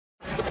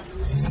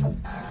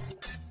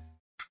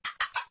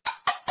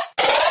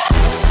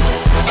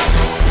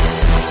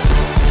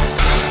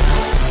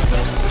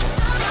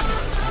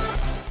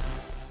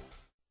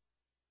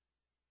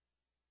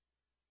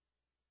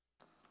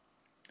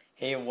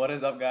Hey, what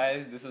is up,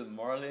 guys? This is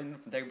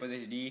Marlon from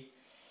TechBuzz HD.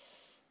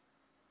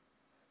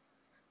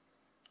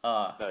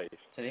 Nice.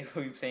 Today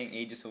we'll be playing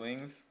Aegis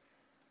Wings.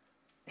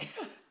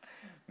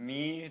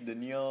 Me,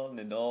 Donneal,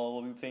 Nidaal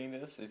will be playing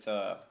this. It's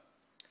a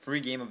free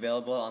game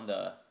available on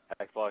the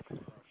Xbox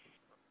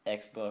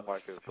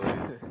Xbox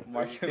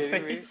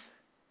Marketplace.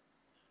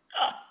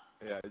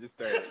 Yeah, just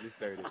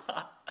started.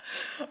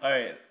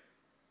 Alright.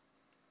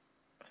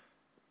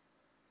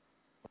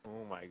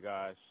 Oh my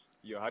gosh.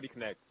 Yo, how do you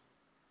connect?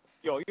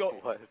 Yo.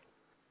 What?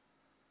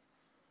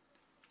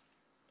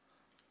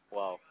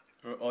 Wow.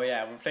 Oh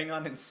yeah, we're playing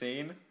on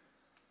Insane.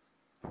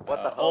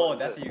 What the hell? Oh, is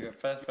that's this? how you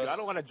press. I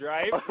don't want to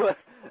drive.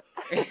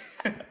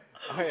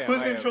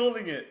 Who's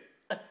controlling it?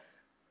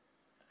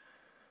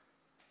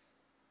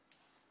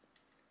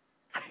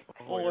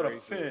 Oh, what a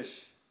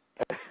fish.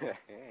 Yeah,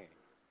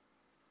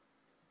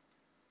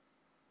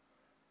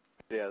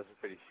 this is a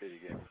pretty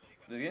shitty game.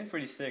 This game's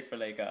pretty sick for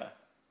like a...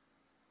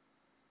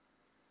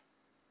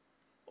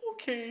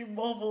 Okay,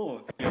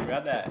 Marvel. Yo,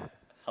 grab that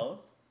health.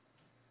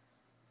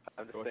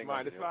 I'm just It's saying.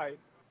 mine, it's fine.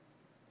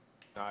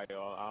 Nah,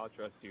 yo, I'll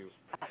trust you.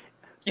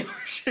 Yo,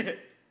 shit.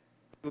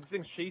 Those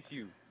things chase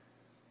you.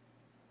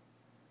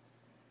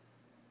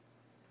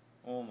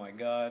 Oh my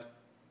god.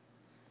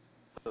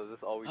 So is this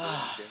all we do in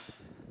this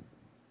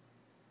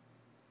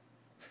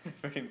game?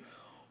 Pretty...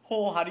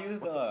 Oh, how do you use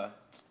the...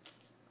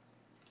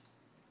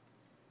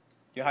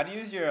 Yo, how do you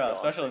use your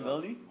special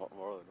ability?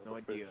 Marlon, No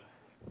idea.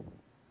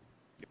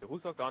 Yo, who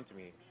sucked onto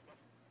me?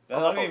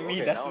 That's not even me,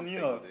 okay, that's now I'm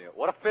Donneal. thinking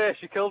What a fish!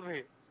 He killed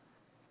me!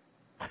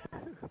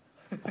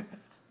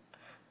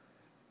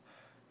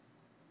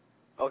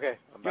 Okay,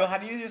 I'm Yo, back. how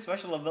do you use your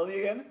special ability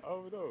again?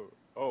 Oh no.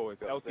 Oh,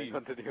 it's LT.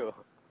 Continue.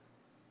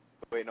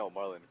 Wait, no,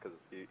 Marlon, because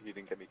he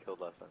didn't get me killed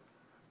last time.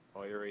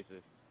 Oh, you're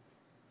racist.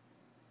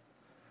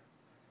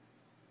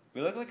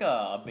 We look like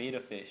a beta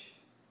fish.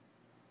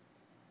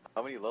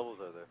 How many levels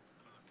are there?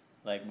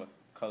 Like, what?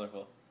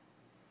 Colorful.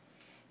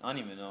 I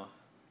don't even know.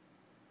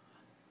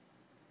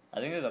 I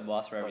think there's a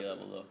boss for every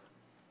level, though.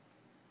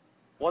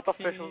 What the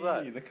fish was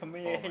Hey, that? the Oh my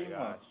Kamehameha.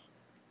 gosh.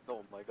 Oh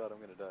my god, I'm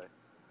gonna die.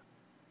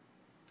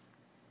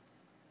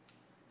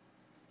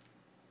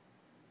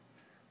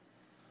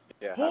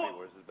 Yeah, Happy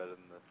Wars is better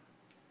than this.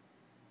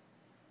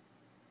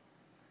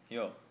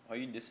 Yo, why are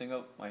you dissing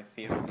up my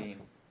favorite game?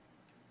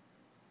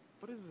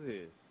 What is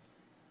this?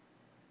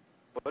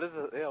 What is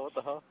it? Yeah, what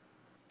the hell?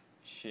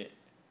 Shit.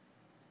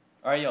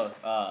 Alright, yo,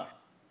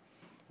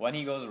 when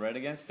he goes red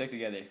again, stick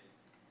together.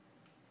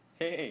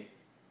 Hey.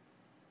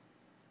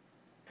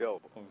 Yo,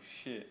 Oh,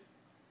 shit.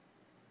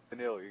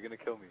 Donneal, you're gonna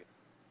kill me.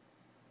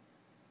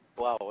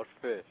 Wow, what a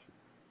fish.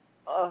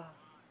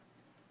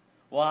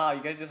 Wow,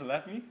 you guys just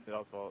left me?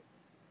 It's fault.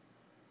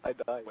 I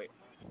died. Wait.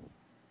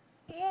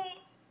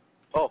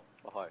 Oh,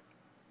 hi.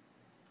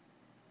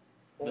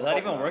 Does that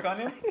even work on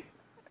him?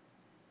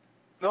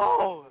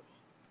 No!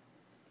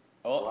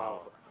 Oh.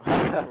 Wow.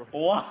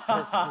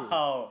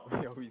 Wow.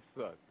 Yo, we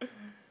suck.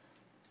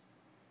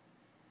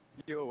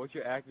 Yo, what's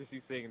your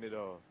accuracy saying at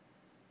all?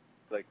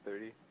 Like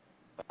 30?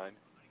 Fine.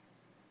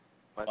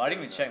 I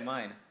didn't even check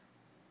mine.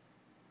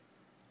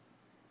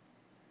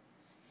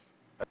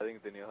 I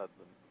think Donneal had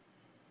them.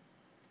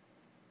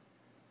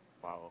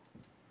 Wow.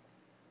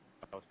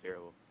 That was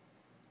terrible.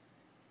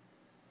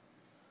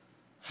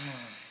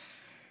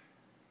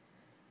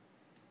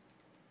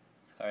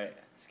 Alright,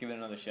 let's give it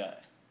another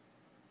shot.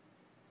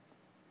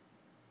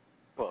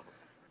 Well,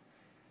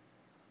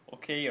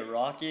 Okay, a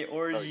rocket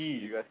orgy.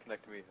 you guys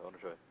connect to me. I wanna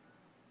try.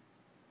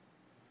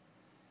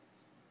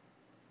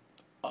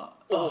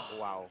 Oh,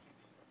 wow.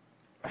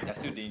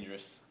 That's too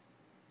dangerous.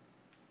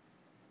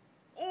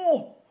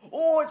 Oh!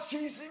 Oh, it's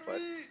chasing What?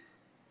 me!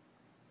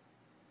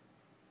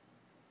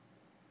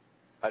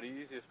 How do you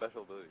use your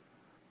special ability?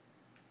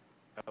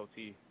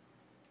 LT.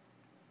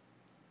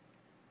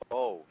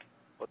 Oh,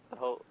 what the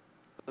hell?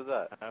 What is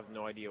that? I have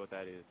no idea what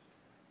that is.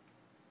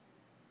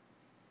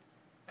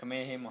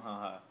 Kamehameha.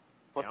 I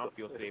What don't the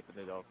feel frick? safe with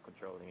the dog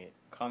controlling it.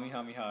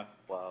 Kamehameha.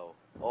 Wow.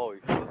 Oh,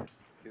 you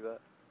see that?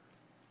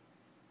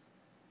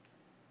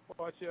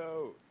 Watch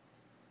out.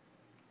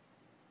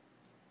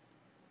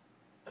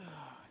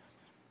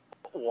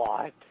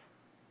 What?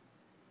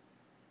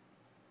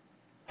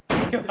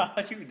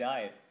 How'd you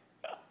die?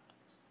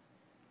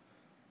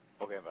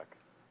 Okay, I'm back.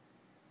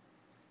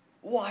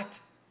 What?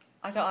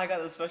 I thought I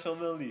got the special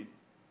ability.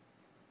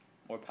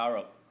 Or power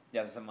up.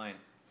 Yeah, that's mine.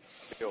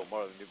 Yo,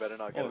 Marlon, you better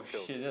not get Oh him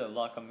killed. shit, there's a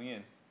lot coming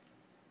in.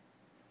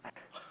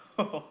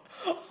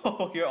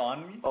 Oh, you're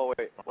on me? Oh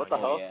wait, what the Oh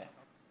hell? yeah.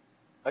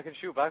 I can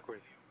shoot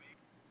backwards.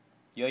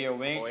 Yo, your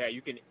wing. Oh yeah,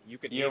 you can. Your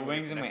aim when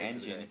wings you in my connect it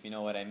to engine, the- if you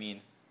know what I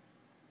mean.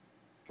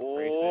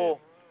 Oh,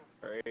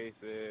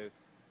 Racist.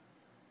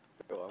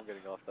 yo, I'm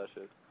getting off that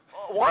shit.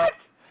 What?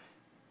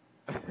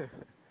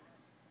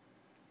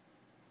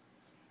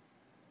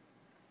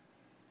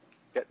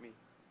 Get me.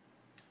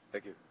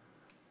 Thank you.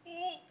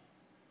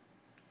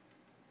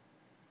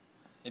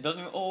 It doesn't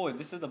even. Oh,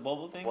 this is the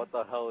bubble thing? What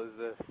the hell is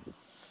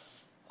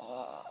this?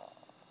 Oh.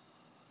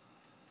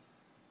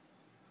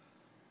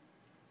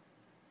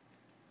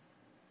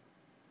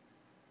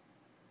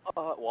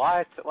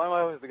 What? Why am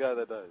I always the guy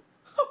that does?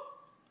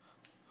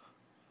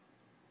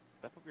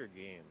 Step up your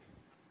game.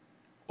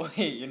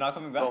 Wait, you're not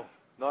coming back?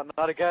 No,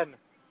 not again.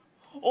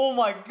 Oh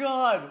my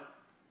god!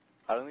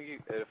 I don't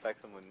think it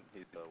affects him when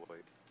he's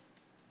wait.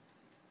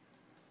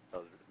 That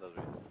was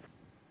right.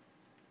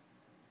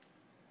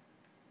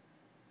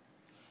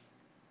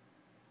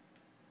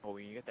 Oh,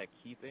 when you get that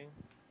key thing.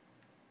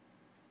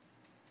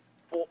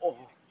 Oh.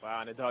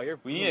 Wow, Nidaal, you're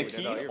We need a poo,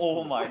 key? Nidaal, you're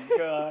Oh poo. my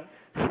god.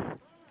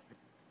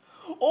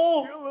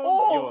 Oh! Yo,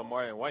 Oh!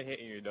 Marlon, one hit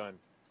and you're done.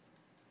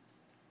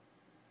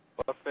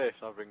 What fish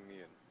not bringing me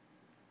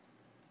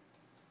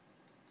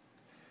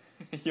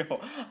in? Yo,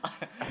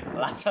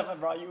 last time I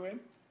brought you in?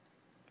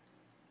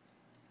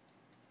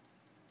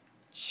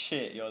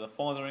 Shit, yo, the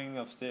phone's ringing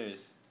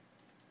upstairs.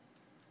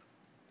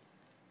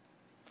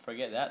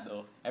 Forget that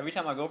though. Every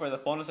time I go for the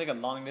phone, it's like a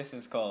long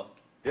distance call.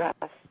 Yes,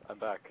 I'm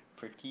back.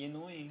 Pretty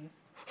annoying.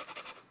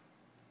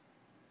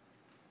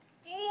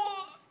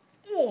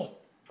 Oh!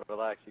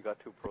 Relax, you got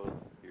 2 pros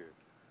here.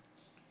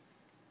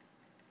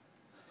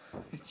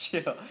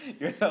 Chill,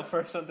 you're the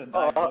first one to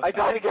die. Oh, I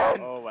died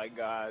again! Oh my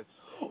gosh.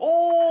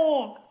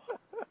 Oh!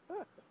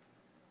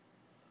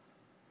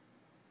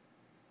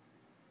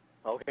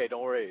 Okay,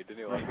 don't worry,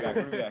 Donneal. Bring me back,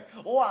 bring me back.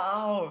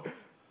 Wow!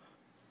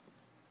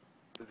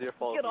 It's your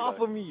fault. Get off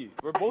of me.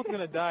 We're both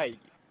gonna die.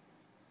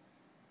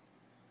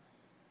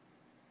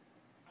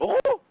 Oh!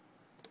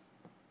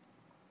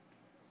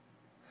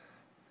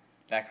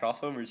 That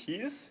crossover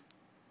cheese?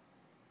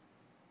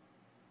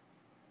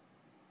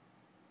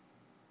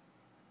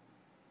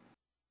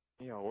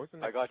 Yo, where's the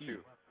I next got key?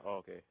 you. Oh,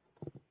 okay.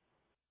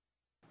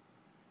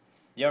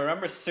 Yeah,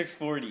 remember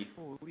 640.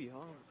 Holy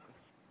hell.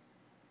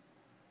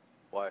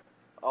 Why?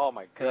 Oh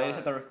my god. Cause I just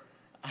had to.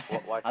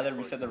 Why I had to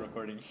reset the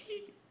recording.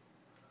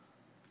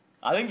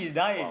 I think he's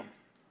dying.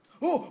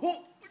 Wow.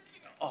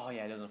 Oh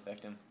yeah, it doesn't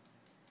affect him.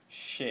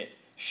 Shit.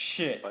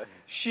 Shit. What?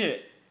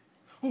 Shit.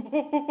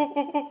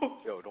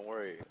 Yo, don't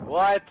worry.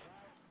 What?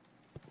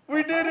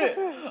 We did it!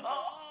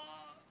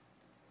 Oh,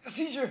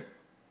 seizure.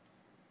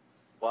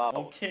 Wow.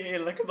 Okay,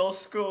 look at those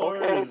scores.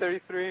 Okay,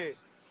 33.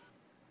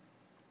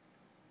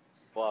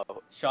 Wow.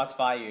 Shots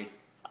fired.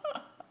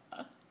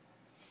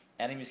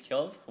 Enemies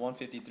killed,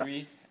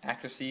 153.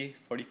 Accuracy,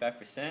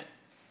 45%.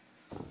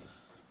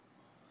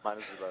 Mine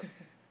is the best.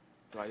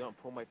 So I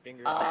don't pull my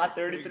finger.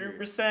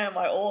 33%,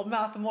 my old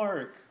math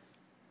mark.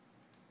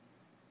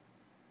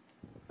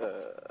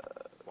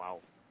 Wow.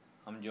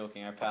 I'm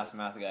joking, I passed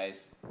math,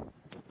 guys.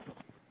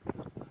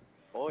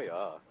 Oh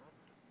yeah.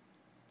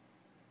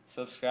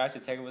 Subscribe to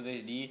Techbuzz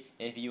HD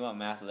if you want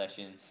math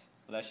lessons.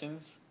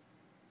 Lessons?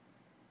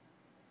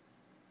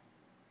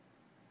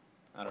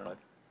 I don't know.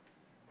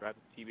 Grab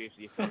the TBHD if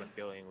you want to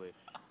feel English.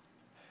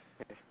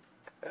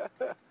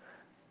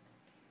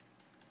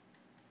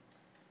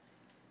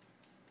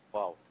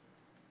 Wow.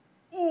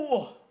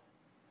 Ooh!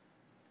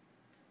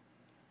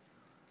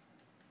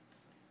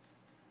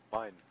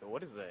 Mine. So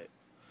what is that?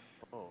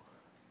 Oh.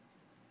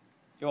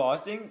 Yo, I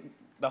was thinking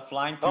the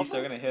flying pieces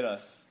are gonna hit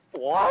us.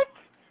 What?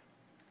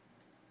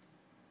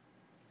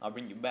 I'll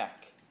bring you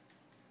back.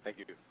 Thank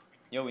you.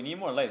 Yo, we need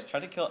more lives. Try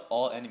to kill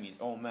all enemies.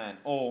 Oh man.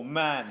 Oh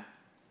man.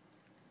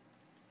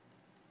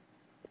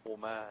 Oh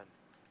man.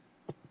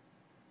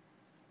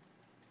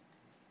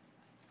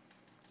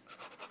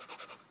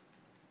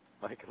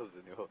 Michael's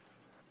in your.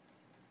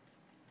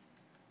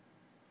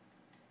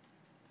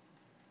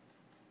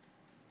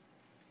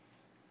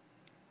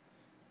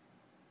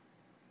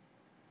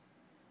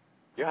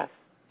 Yes.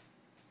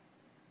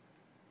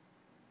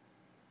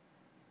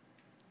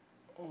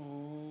 Ooh.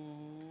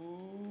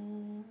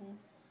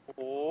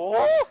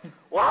 Oh.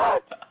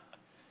 What?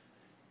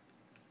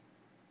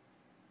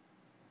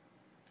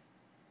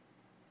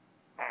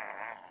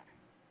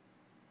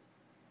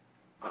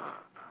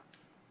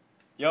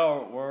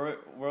 Yo,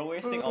 we're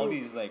wasting all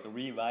these like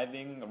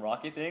reviving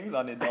rocket things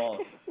on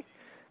Nidaal.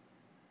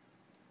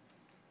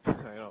 I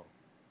know.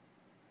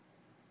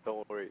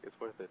 Don't worry, it's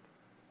worth it.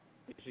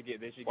 They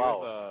should Wow.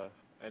 give us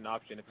an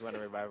option if you want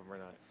to revive him or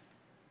not.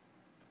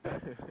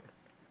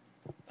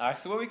 I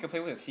swear we could play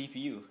with a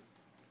CPU.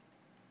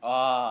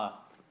 Ah.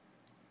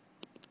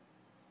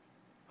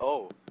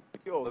 Oh.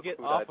 Yo, Look get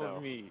who off died now.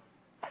 of me.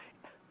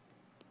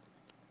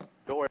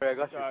 Don't worry, I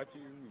got you. Got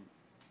you.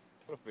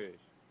 What a fish.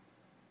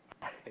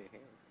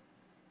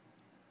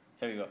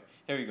 Here we go.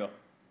 Here we go.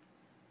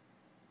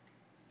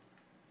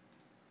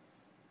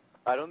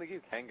 I don't think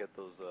you can get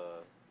those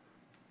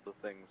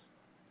things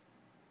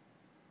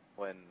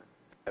when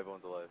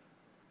everyone's alive.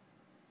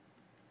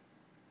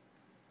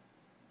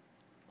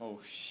 Oh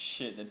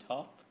shit, the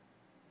top?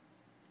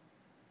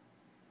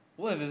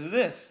 What is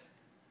this?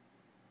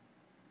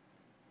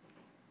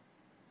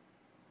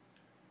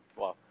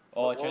 Wow.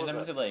 Oh, What it turns was them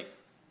that? into like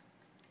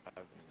I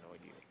have no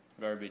idea.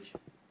 garbage.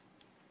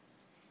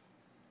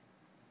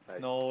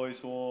 Nice.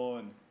 Nice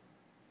one.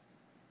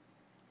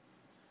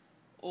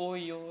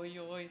 Oi, oi,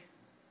 oi.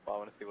 Oh, I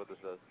want to see what this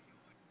does.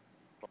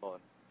 Hold on.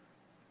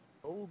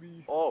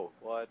 Obi. Oh,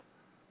 what?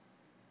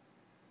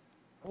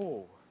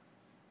 Oh.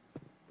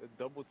 The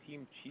double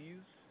team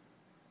cheese?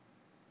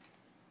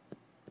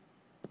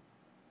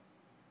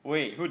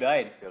 Wait, who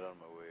died? Get out of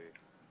my way.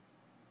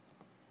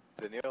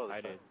 Donneal,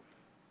 I did.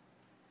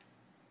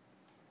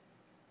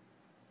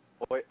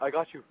 Oh, wait, I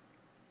got you.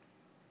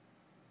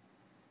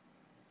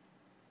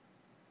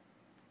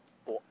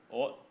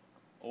 What?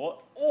 What?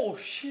 Oh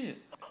shit!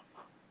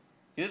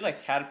 These are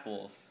like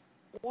tadpoles.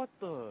 What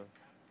the?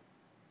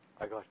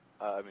 I got.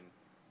 I'm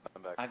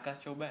back. I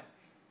got your back.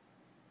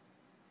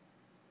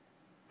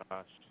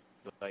 Gosh,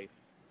 the life.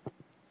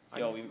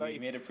 Yo, we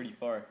made it pretty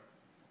far.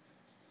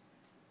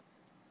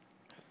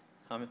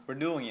 We're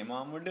doing it,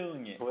 Mom. We're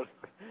doing it. What?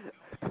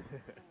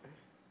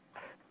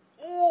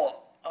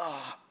 Oh!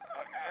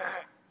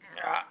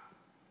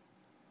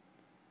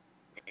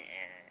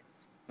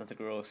 That's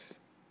gross.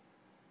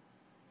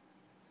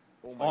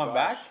 Oh, Oh, I'm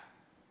back?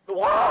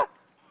 What?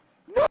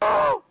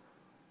 No!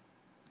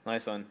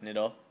 Nice one,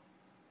 Nidaal.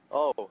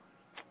 Oh,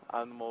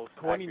 I'm the most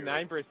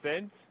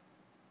 29%?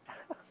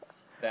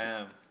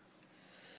 Damn.